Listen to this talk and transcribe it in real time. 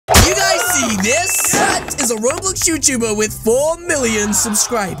see this? That is a Roblox YouTuber with 4 million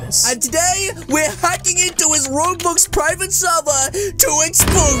subscribers. And today, we're hacking into his Roblox private server to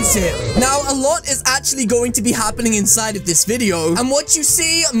expose him. Now, a lot is actually going to be happening inside of this video, and what you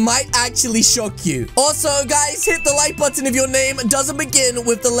see might actually shock you. Also, guys, hit the like button if your name doesn't begin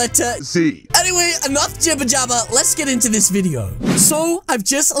with the letter C. Anyway, enough jibber jabber. Let's get into this video. So, I've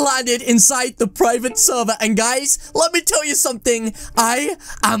just landed inside the private server, and guys, let me tell you something. I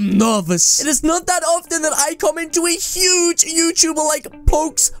am nervous. It is not that often that I come into a huge YouTuber like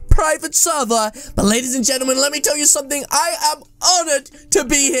Poke's private server, but ladies and gentlemen, let me tell you something. I am honored to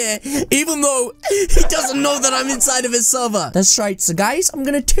be here, even though he doesn't know that I'm inside of his server. That's right. So guys, I'm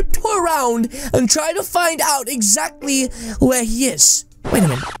gonna tiptoe around and try to find out exactly where he is. Wait a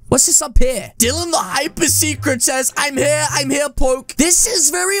minute. What's this up here? Dylan the Hyper Secret says, I'm here, Poke. This is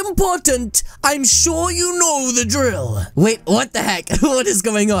very important. I'm sure you know the drill. Wait, what the heck? What is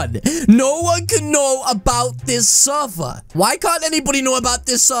going on? No one can know about this server. Why can't anybody know about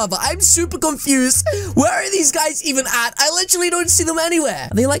this server? I'm super confused. Where are these guys even at? I literally don't see them anywhere.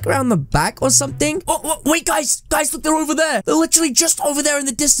 Are they like around the back or something? Oh, wait, guys, look, they're over there. They're literally just over there in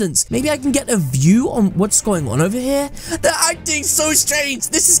the distance. Maybe I can get a view on what's going on over here. They're acting so strange.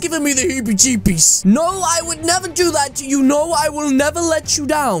 This is giving me the heebie-jeebies. No, I would never do that. You know I will never let you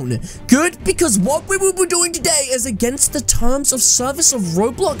down. Good, because what we will be doing today is against the terms of service of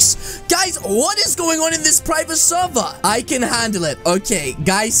Roblox. Guys, what is going on in this private server? I can handle it. Okay,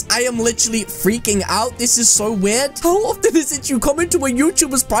 guys, I am literally freaking out. This is so weird. How often is it you come into a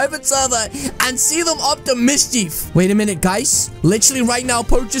YouTuber's private server and see them up to mischief? Wait a minute, guys. Literally right now,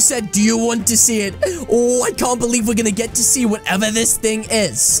 Poke just said, do you want to see it? Oh, I can't believe we're gonna get to see whatever this thing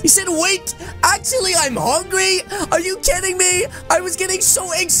is. He said, wait, actually, I'm hungry. Are you kidding me? I was getting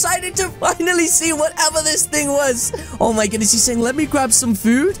so excited to finally see whatever this thing was. Oh my goodness, he's saying, let me grab some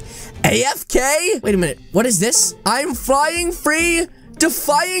food. AFK? Wait a minute, what is this? I'm flying free,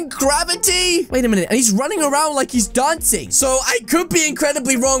 defying gravity. Wait a minute, and he's running around like he's dancing. So I could be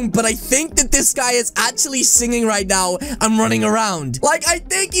incredibly wrong, but I think that this guy is actually singing right now and running around. Like, I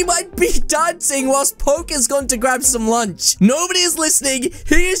think he might be dancing whilst Poke is going to grab some lunch. Nobody is listening.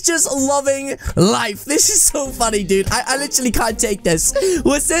 He is just loving life. This is so funny, dude. I literally can't take this.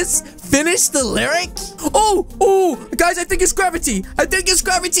 What's this? Finish the lyric? Oh, guys, I think it's gravity.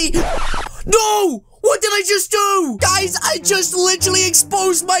 No! What did I just do? Guys, I just literally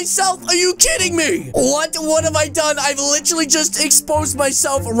exposed myself. Are you kidding me? What have I done? I've literally just exposed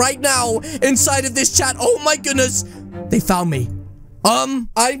myself right now inside of this chat. Oh my goodness. They found me. I'm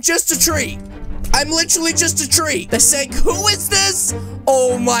just a tree. I'm literally just a tree. They're saying, who is this?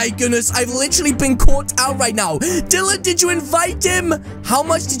 Oh my goodness, I've literally been caught out right now. Dylan, did you invite him? How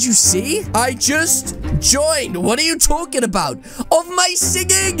much did you see? I just joined. What are you talking about? Of my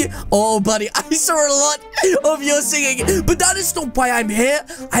singing? Oh, buddy, I saw a lot of your singing, but that is not why I'm here.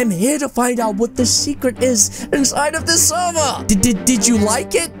 I'm here to find out what the secret is inside of the server. Did you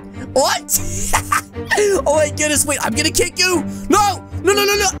like it? What? Oh my goodness, wait, I'm gonna kick you. No.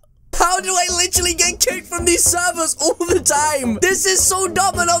 How do I literally get kicked from these servers all the time? This is so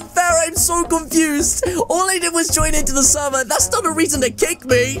dumb and unfair. I'm so confused. All I did was join into the server. That's not a reason to kick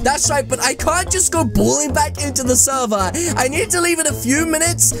me. That's right, but I can't just go balling back into the server. I need to leave it a few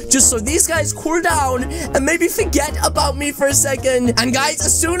minutes just so these guys cool down and maybe forget about me for a second. And guys,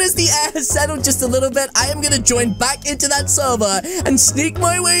 as soon as the air has settled just a little bit, I am going to join back into that server and sneak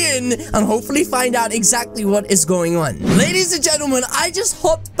my way in and hopefully find out exactly what is going on. Ladies and gentlemen, I just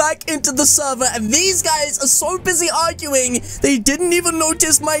hopped back into the server and these guys are so busy arguing they didn't even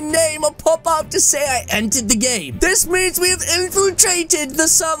notice my name pop up to say I entered the game. This means we have infiltrated the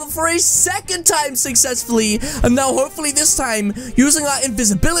server for a second time successfully, and now hopefully this time, using our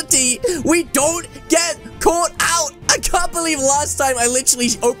invisibility, we don't get caught out. I can't believe last time I literally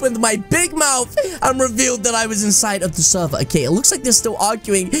opened my big mouth and revealed that I was inside of the server. Okay, it looks like they're still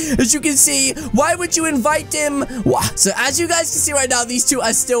arguing. As you can see, why would you invite him? So as you guys can see right now, these two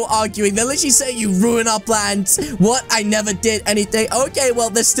are still arguing. They're literally saying you ruin our plans. What? I never did anything. Okay, well,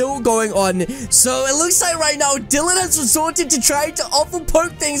 they're still going on. So it looks like right now, Dylan has resorted to trying to offer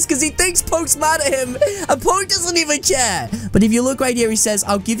Poke things because he thinks Poke's mad at him. And Poke doesn't even care. But if you look right here, he says,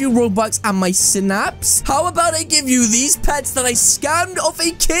 I'll give you Robux and my synapse. How about I give you you these pets that I scammed off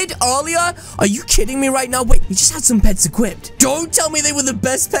a kid earlier. Are you kidding me right now? Wait, we just had some pets equipped. Don't tell me they were the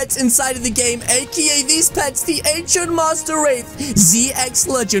best pets inside of the game, aka these pets, the Ancient Master Wraith ZX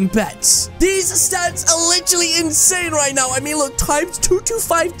Legend pets. These stats are literally insane right now. I mean, look, times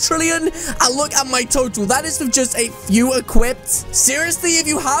 225 trillion, and look at my total. That is with just a few equipped. Seriously, if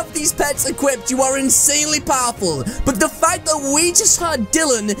you have these pets equipped, you are insanely powerful. But the fact that we just heard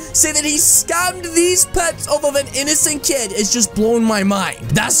Dylan say that he scammed these pets off of an innocent kid is just blowing my mind.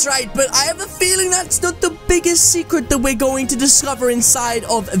 That's right, but I have a feeling that's not the biggest secret that we're going to discover inside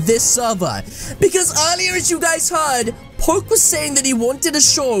of this server. Because earlier, as you guys heard, Poke was saying that he wanted to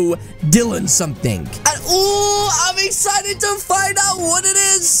show Dylan something. And oh, I'm excited to find out what it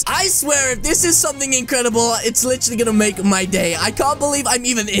is. I swear, if this is something incredible, it's literally gonna make my day. I can't believe I'm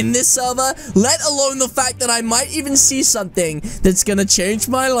even in this server, let alone the fact that I might even see something that's gonna change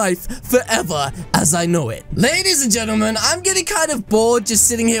my life forever as I know it. Ladies and gentlemen, I'm getting kind of bored just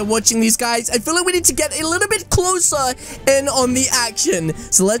sitting here watching these guys. I feel like we need to get a little bit closer in on the action.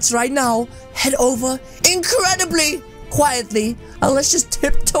 So let's right now head over incredibly quietly, and let's just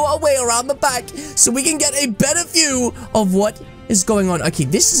tiptoe our way around the back so we can get a better view of what is going on. Okay,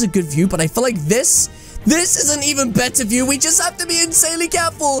 this is a good view, but I feel like this is an even better view. We just have to be insanely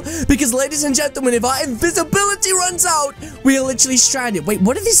careful because, ladies and gentlemen, if our invisibility runs out, we are literally stranded. Wait,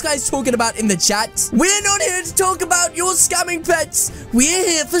 what are these guys talking about in the chat? We're not here to talk about your scamming pets. We're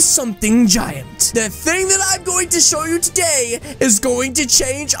here for something giant. The thing that I'm going to show you today is going to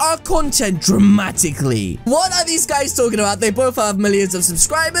change our content dramatically. What are these guys talking about? They both have millions of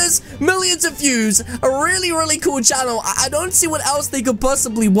subscribers, millions of views, a really, really cool channel. I don't see what else they could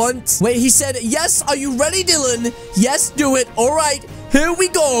possibly want. Wait, he said, yes, are you ready, Dylan? Yes, do it. All right. Here we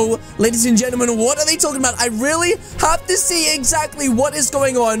go. Ladies and gentlemen, what are they talking about? I really have to see exactly what is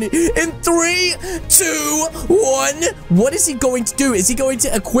going on. In 3, 2, 1. What is he going to do? Is he going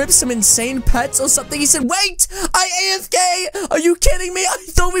to equip some insane pets or something? He said, wait, I AFK. Are you kidding me? I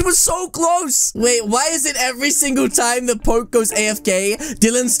thought we were so close. Wait, why is it every single time the Poke goes AFK,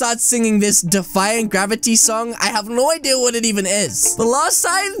 Dylan starts singing this Defying Gravity song? I have no idea what it even is. The last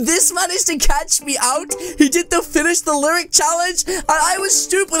time this managed to catch me out, he did the finish the lyric challenge, and I was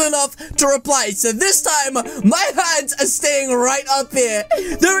stupid enough to reply. So this time, my hands are staying right up there.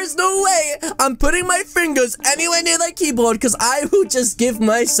 There is no way I'm putting my fingers anywhere near that keyboard because I will just give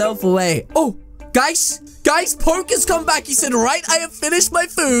myself away. Oh, guys, Poke has come back. He said, right, I have finished my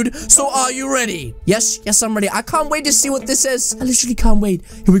food. So are you ready? Yes, I'm ready. I can't wait to see what this is. I literally can't wait.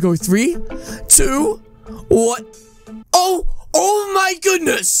 Here we go. 3, 2, 1. Oh my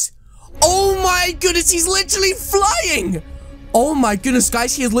goodness. Oh my goodness, he's literally flying. Oh my goodness,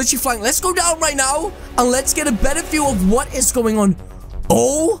 guys, he is literally flying. Let's go down right now, and let's get a better view of what is going on.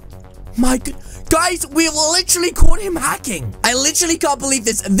 Oh my god. Guys, we've literally caught him hacking. I literally can't believe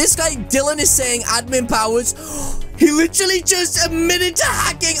this. This guy, Dylan, is saying admin powers. He literally just admitted to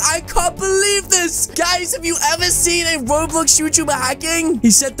hacking. I can't believe this. Guys, have you ever seen a Roblox YouTuber hacking? He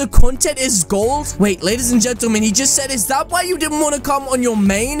said the content is gold. Wait, ladies and gentlemen, he just said, is that why you didn't want to come on your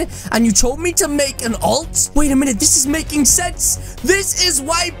main? And you told me to make an alt? Wait a minute, this is making sense. This is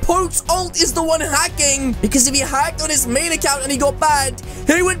why Poke's alt is the one hacking. Because if he hacked on his main account and he got banned,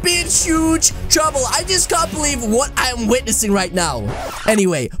 he would be in huge trouble. I just can't believe what I'm witnessing right now.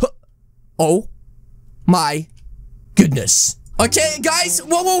 Anyway, oh my goodness. Okay, guys,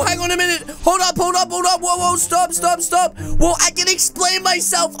 whoa, hang on a minute. Hold up, whoa, stop. Whoa, I can explain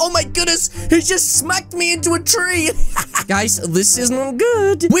myself. Oh my goodness, he just smacked me into a tree. Guys, this is not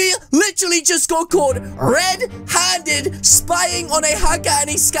good. We literally just got caught red-handed spying on a hacker and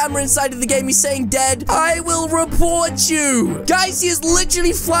a scammer inside of the game. He's saying, dead, I will report you. Guys, he is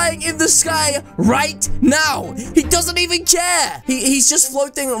literally flying in the sky right now. He doesn't even care. He's just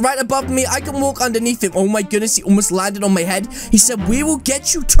floating right above me. I can walk underneath him. Oh my goodness, he almost landed on my head. He said, we will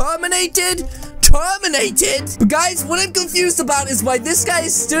get you terminated. But guys, what I'm confused about is why this guy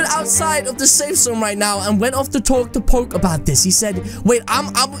stood outside of the safe zone right now and went off to talk to Poke about this. He said, wait,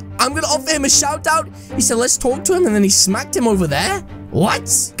 I'm gonna offer him a shout out. He said, let's talk to him, and then he smacked him over there.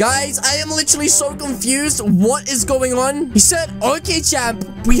 What? Guys, I am literally so confused. What is going on? He said, okay, champ,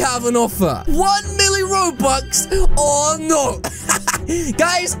 we have an offer. 1 million Robux or no.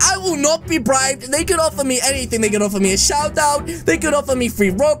 Guys, I will not be bribed. They could offer me anything. They could offer me a shout out. They could offer me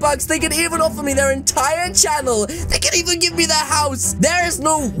free Robux. They could even offer me their entire channel. They could even give me their house. There is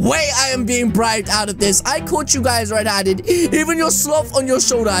no way I am being bribed out of this. I caught you guys red-handed. Even your sloth on your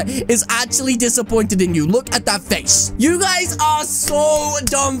shoulder is actually disappointed in you. Look at that face. You guys are so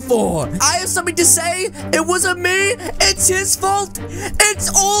done for. I have something to say. It wasn't me. It's his fault. It's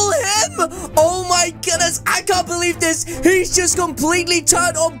all him. Oh my goodness. I I can't believe this. He's just completely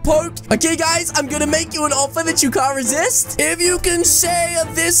turned on poke. Okay, guys, I'm gonna make you an offer that you can't resist. If you can say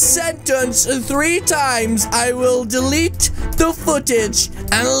this sentence 3 times, I will delete the footage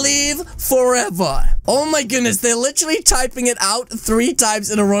and leave forever. Oh my goodness, they're literally typing it out 3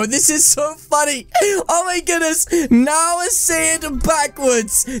 times in a row. This is so funny. Oh my goodness. Now I say it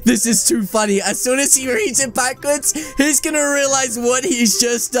backwards. This is too funny. As soon as he reads it backwards, he's gonna realize what he's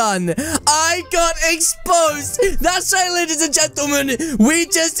just done. I got exposed. That's right, ladies and gentlemen. We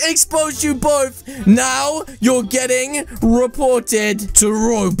just exposed you both. Now you're getting reported to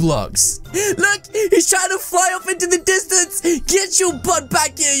Roblox. Look, he's trying to fly off into the distance. Get your butt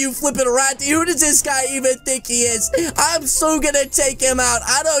back here, you flippin' rat. Who does this guy even think he is? I'm so gonna take him out.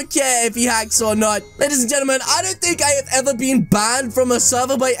 I don't care if he hacks or not. Ladies and gentlemen, I don't think I have ever been banned from a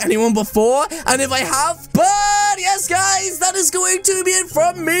server by anyone before. And if I have, but yes, guys, that is going to be it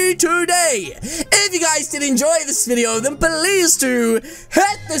from me today. If you guys did enjoy this video, then please do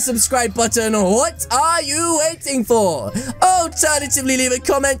hit the subscribe button. What are you waiting for? Alternatively, leave a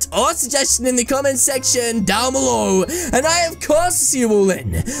comment or suggestion in the comment section down below. And I, of course, see you all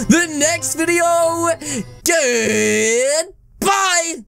in the next video. Goodbye!